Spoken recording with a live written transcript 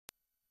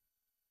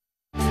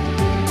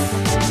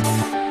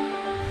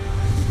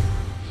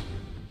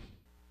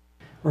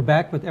We're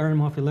back with Erin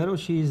Muffoletto.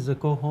 She's a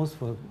co-host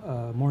for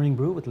Morning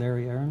Brew with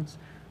Larry Aarons.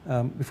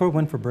 Before we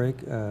went for break,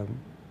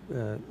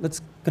 let's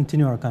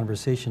continue our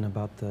conversation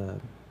about the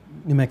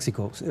New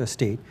Mexico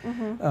state.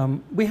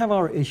 We have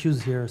our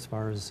issues here as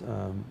far as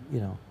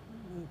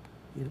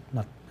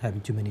not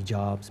having too many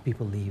jobs,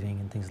 people leaving,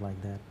 and things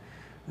like that.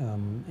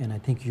 And I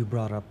think you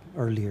brought up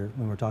earlier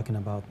when we were talking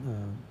about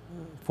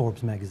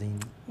Forbes magazine.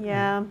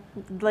 Yeah,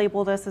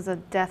 labeled us as a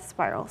death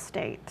spiral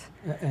state.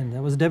 And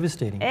that was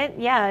devastating.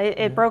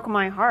 It broke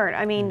my heart.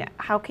 I mean,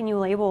 how can you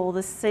label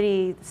the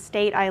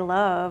state I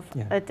love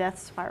a death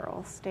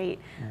spiral state?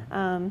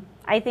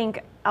 I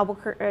think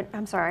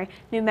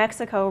New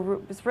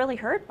Mexico was really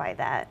hurt by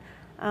that.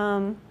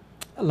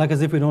 Like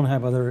as if we don't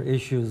have other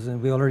issues,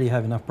 and we already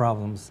have enough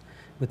problems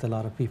with a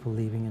lot of people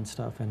leaving and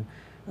stuff. And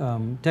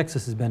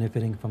Texas is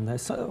benefiting from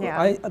that. So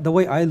the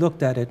way I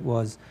looked at it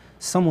was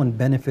someone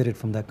benefited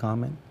from that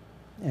comment,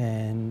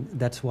 and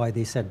that's why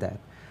they said that.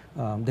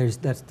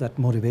 That's that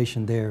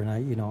motivation there, and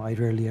I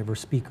rarely ever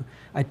speak.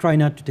 I try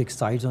not to take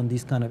sides on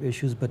these kind of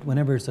issues, but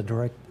whenever it's a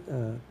direct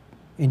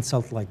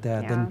insult like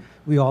that, then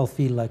we all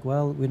feel like,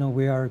 well,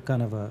 we are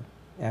kind of a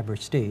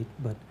average state,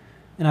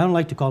 and I don't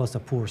like to call us a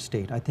poor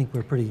state. I think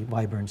we're a pretty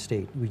vibrant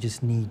state. We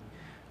just need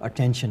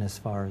attention as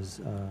far as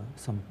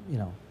some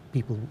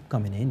people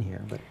coming in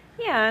here, but.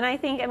 Yeah, and I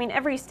think,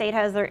 every state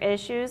has their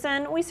issues,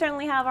 and we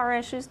certainly have our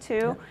issues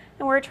too,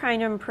 and we're trying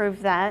to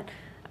improve that.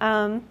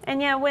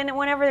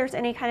 Whenever there's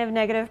any kind of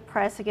negative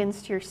press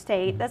against your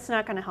state, that's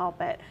not going to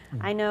help it.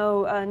 I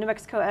know New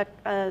Mexico,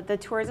 the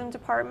tourism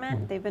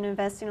department, they've been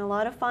investing a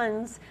lot of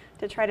funds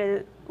to try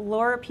to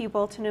lure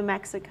people to New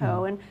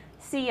Mexico and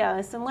see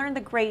us and learn the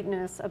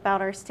greatness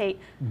about our state.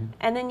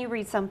 And then you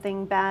read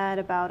something bad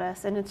about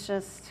us, and it's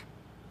just...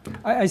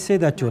 I say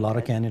that to a lot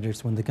of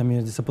candidates when they come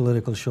in. It's a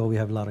political show. We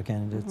have a lot of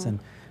candidates, and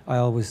I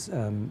always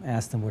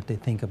ask them what they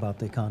think about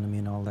the economy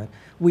and all that.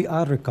 We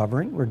are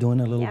recovering. We're doing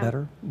a little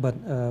better, but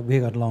we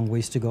got a long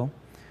ways to go.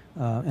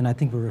 And I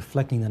think we're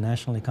reflecting the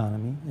national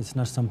economy. It's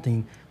not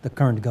something the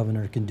current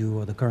governor can do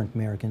or the current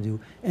mayor can do.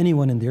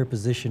 Anyone in their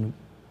position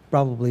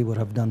probably would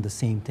have done the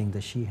same thing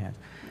that she has.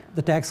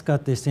 The tax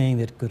cut, they're saying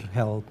that could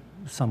help.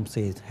 Some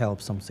say it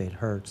helps, some say it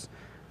hurts.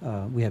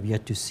 We have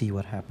yet to see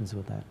what happens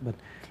with that. But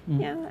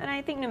yeah, and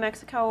I think New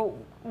Mexico,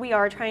 we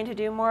are trying to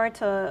do more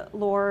to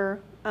lure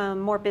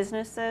more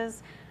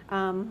businesses.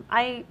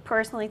 I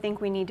personally think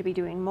we need to be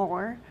doing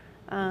more.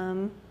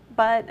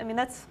 But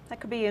that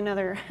could be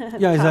another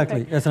yeah,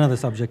 exactly. That's another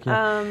subject.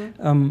 Yeah.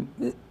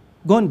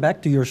 Going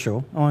back to your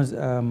show, I was,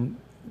 in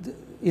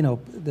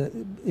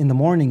the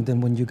morning, then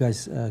when you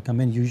guys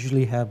come in, you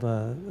usually have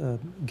a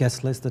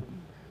guest list that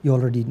you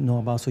already know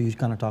about, so you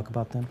kind of talk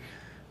about them.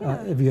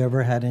 Have you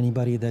ever had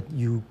anybody that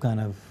you kind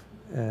of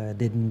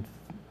didn't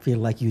feel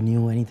like you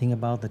knew anything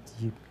about, that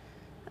you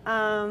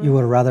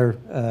would rather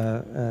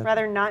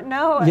not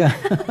know? Yeah.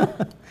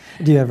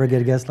 Do you ever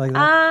get guests like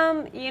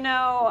that?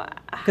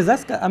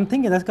 Because I'm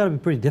thinking that's got to be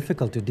pretty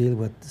difficult to deal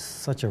with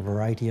such a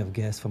variety of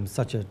guests from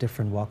such a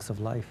different walks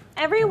of life.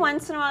 Every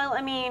once in a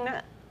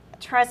while,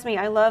 trust me,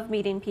 I love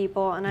meeting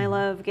people and I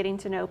love getting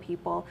to know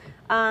people.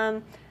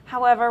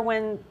 However,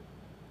 when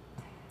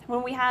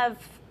we have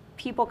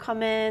people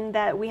come in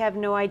that we have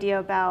no idea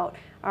about,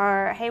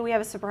 or hey, we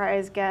have a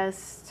surprise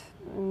guest,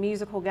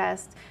 musical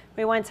guest.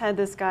 We once had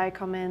this guy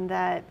come in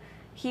that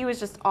he was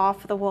just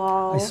off the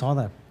wall. I saw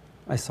that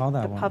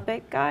one. The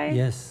puppet guy?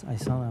 Yes, I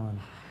saw that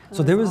one.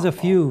 So there was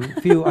awful.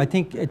 a few, I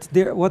think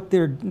they're a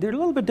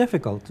little bit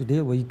difficult to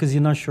deal with because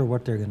you're not sure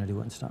what they're going to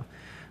do and stuff.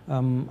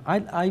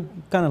 I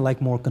kind of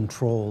like more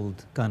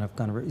controlled kind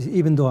of,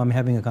 even though I'm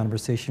having a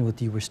conversation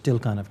with you, we're still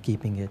kind of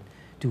keeping it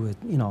to it,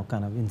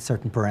 kind of in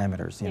certain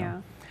parameters, you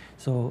know.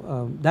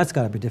 So that's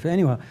got to be different.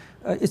 Anyway,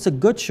 it's a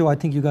good show. I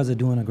think you guys are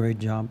doing a great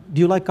job. Do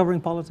you like covering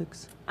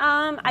politics?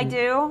 I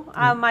do.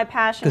 My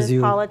passion is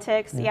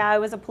politics. Yeah, I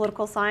was a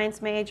political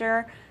science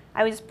major.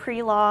 I was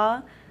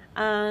pre-law.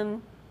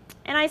 And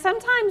I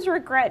sometimes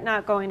regret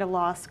not going to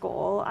law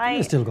school.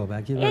 You still go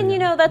back.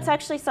 That's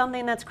actually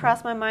something that's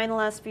crossed my mind the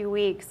last few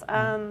weeks.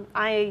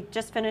 I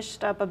just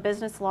finished up a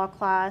business law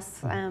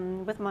class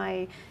with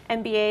my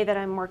MBA that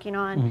I'm working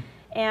on.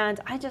 And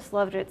I just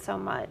loved it so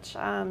much.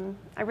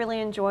 I really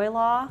enjoy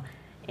law,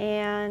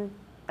 and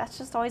that's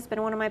just always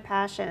been one of my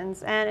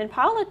passions. And in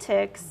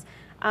politics,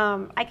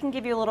 I can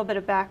give you a little bit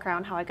of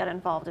background how I got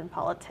involved in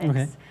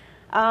politics.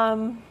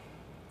 Okay.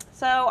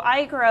 So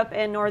I grew up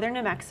in northern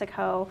New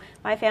Mexico.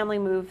 My family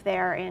moved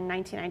there in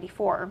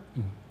 1994.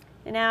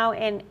 Now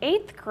in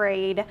 8th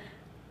grade,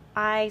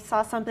 I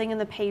saw something in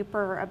the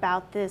paper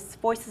about this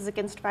Voices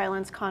Against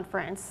Violence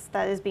conference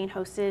that is being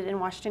hosted in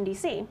Washington,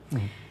 D.C.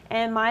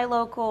 And my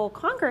local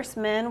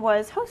congressman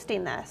was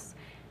hosting this.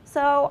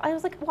 So I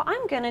was like, well,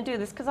 I'm going to do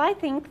this because I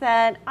think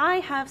that I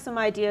have some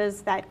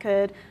ideas that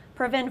could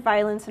prevent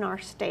violence in our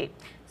state.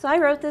 So I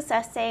wrote this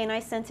essay and I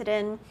sent it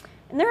in.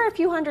 And there are a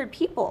few hundred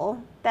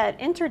people that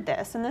entered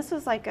this. And this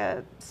was like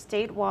a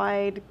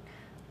statewide,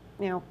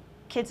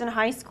 kids in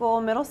high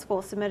school, middle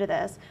school submitted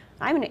this.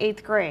 I'm in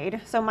 8th grade.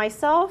 So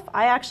myself,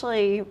 I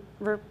actually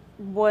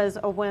was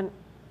a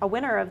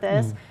winner of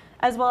this.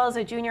 as well as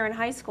a junior in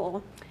high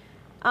school.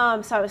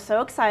 So I was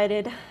so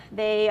excited.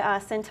 They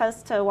sent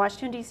us to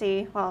Washington,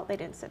 D.C. Well, they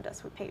didn't send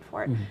us, we paid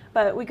for it.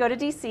 But we go to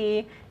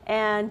D.C.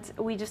 and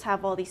we just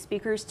have all these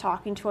speakers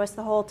talking to us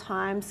the whole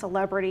time,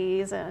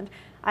 celebrities, and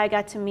I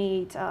got to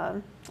meet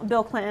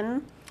Bill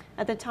Clinton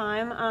at the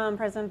time,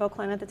 President Bill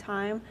Clinton at the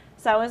time.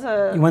 So that was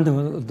a... You went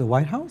to the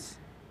White House?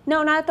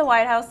 No, not at the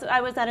White House.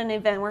 I was at an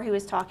event where he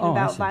was talking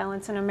about I see.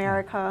 violence in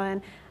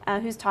America,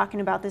 and he was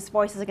talking about this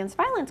Voices Against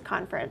Violence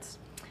conference.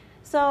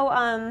 So,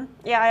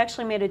 yeah, I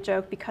actually made a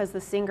joke because the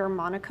singer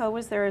Monica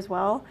was there as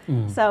well.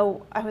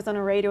 So I was on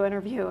a radio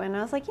interview, and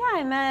I was like, yeah,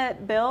 I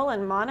met Bill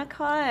and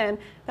Monica, and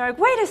they're like,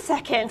 wait a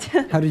second.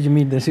 How did you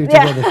meet the two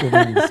together if you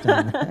didn't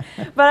understand?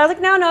 But I was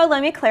like, no,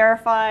 let me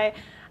clarify.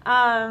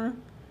 So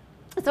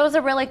it was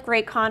a really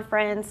great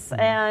conference,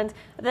 and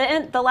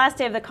the last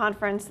day of the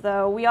conference,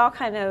 though, we all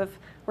kind of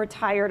were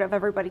tired of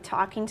everybody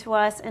talking to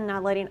us and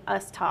not letting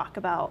us talk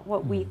about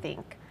what we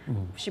think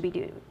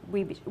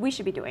we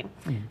should be doing.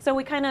 So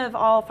we kind of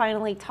all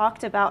finally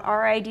talked about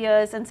our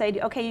ideas and said,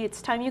 okay,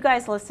 it's time you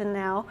guys listen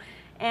now.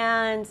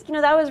 And you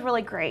know, that was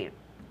really great.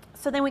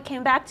 So then we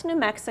came back to New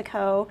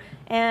Mexico,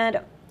 and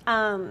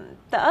the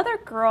other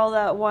girl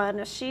that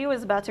won, she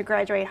was about to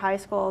graduate high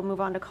school and move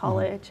on to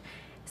college.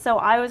 So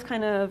I was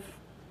kind of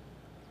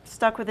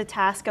stuck with the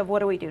task of what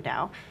do we do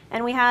now?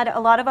 And we had a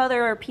lot of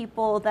other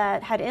people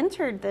that had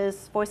entered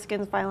this Voice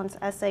Against Violence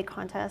essay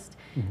contest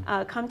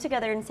come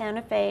together in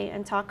Santa Fe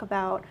and talk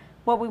about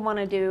what we want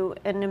to do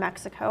in New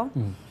Mexico.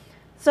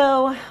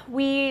 So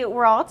we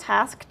were all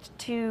tasked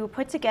to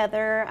put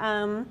together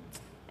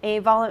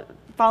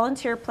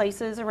volunteer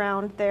places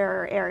around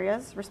their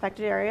areas,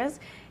 respected areas,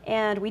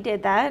 and we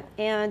did that.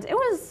 And it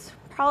was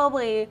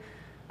probably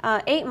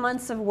 8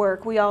 months of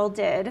work we all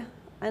did,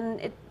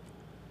 and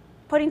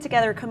putting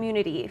together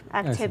community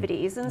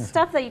activities and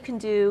stuff that you can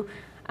do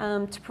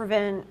to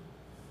prevent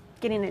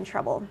getting in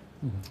trouble.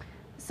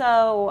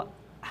 So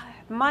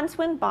months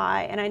went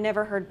by, and I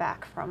never heard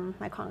back from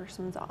my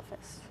congressman's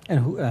office. And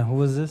who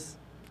was this?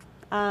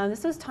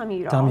 This was Tom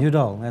Udall. Tom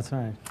Udall, that's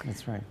right,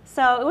 that's right.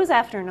 So it was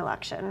after an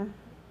election.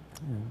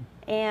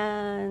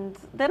 And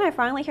then I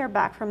finally hear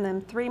back from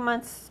them 4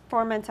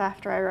 months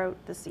after I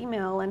wrote this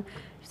email, and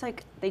it's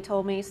like, they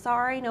told me,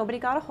 sorry, nobody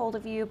got a hold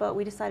of you, but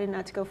we decided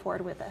not to go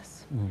forward with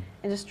this,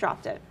 and just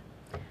dropped it.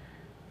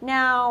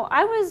 Now,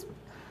 I was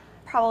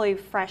probably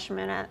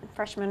freshman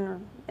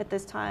at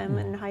this time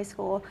in high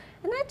school,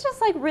 and that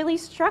just like really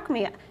struck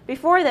me.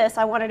 Before this,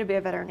 I wanted to be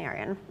a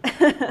veterinarian.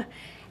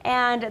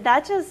 And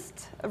that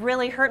just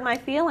really hurt my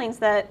feelings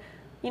that,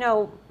 you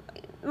know,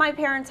 my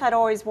parents had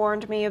always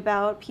warned me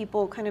about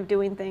people kind of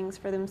doing things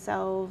for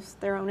themselves,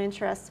 their own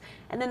interests,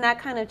 and then that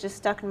kind of just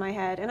stuck in my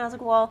head. And I was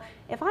like, well,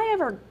 if I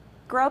ever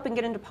grow up and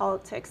get into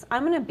politics,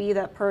 I'm going to be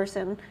that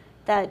person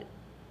that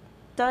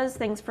does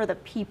things for the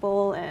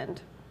people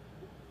and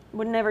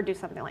would never do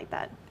something like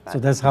that. So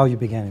that's how you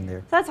began in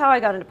there. So that's how I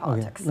got into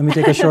politics. Okay. Let me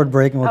take a short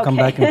break, and we'll come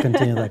back and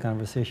continue that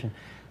conversation.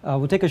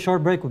 We'll take a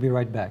short break. We'll be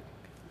right back.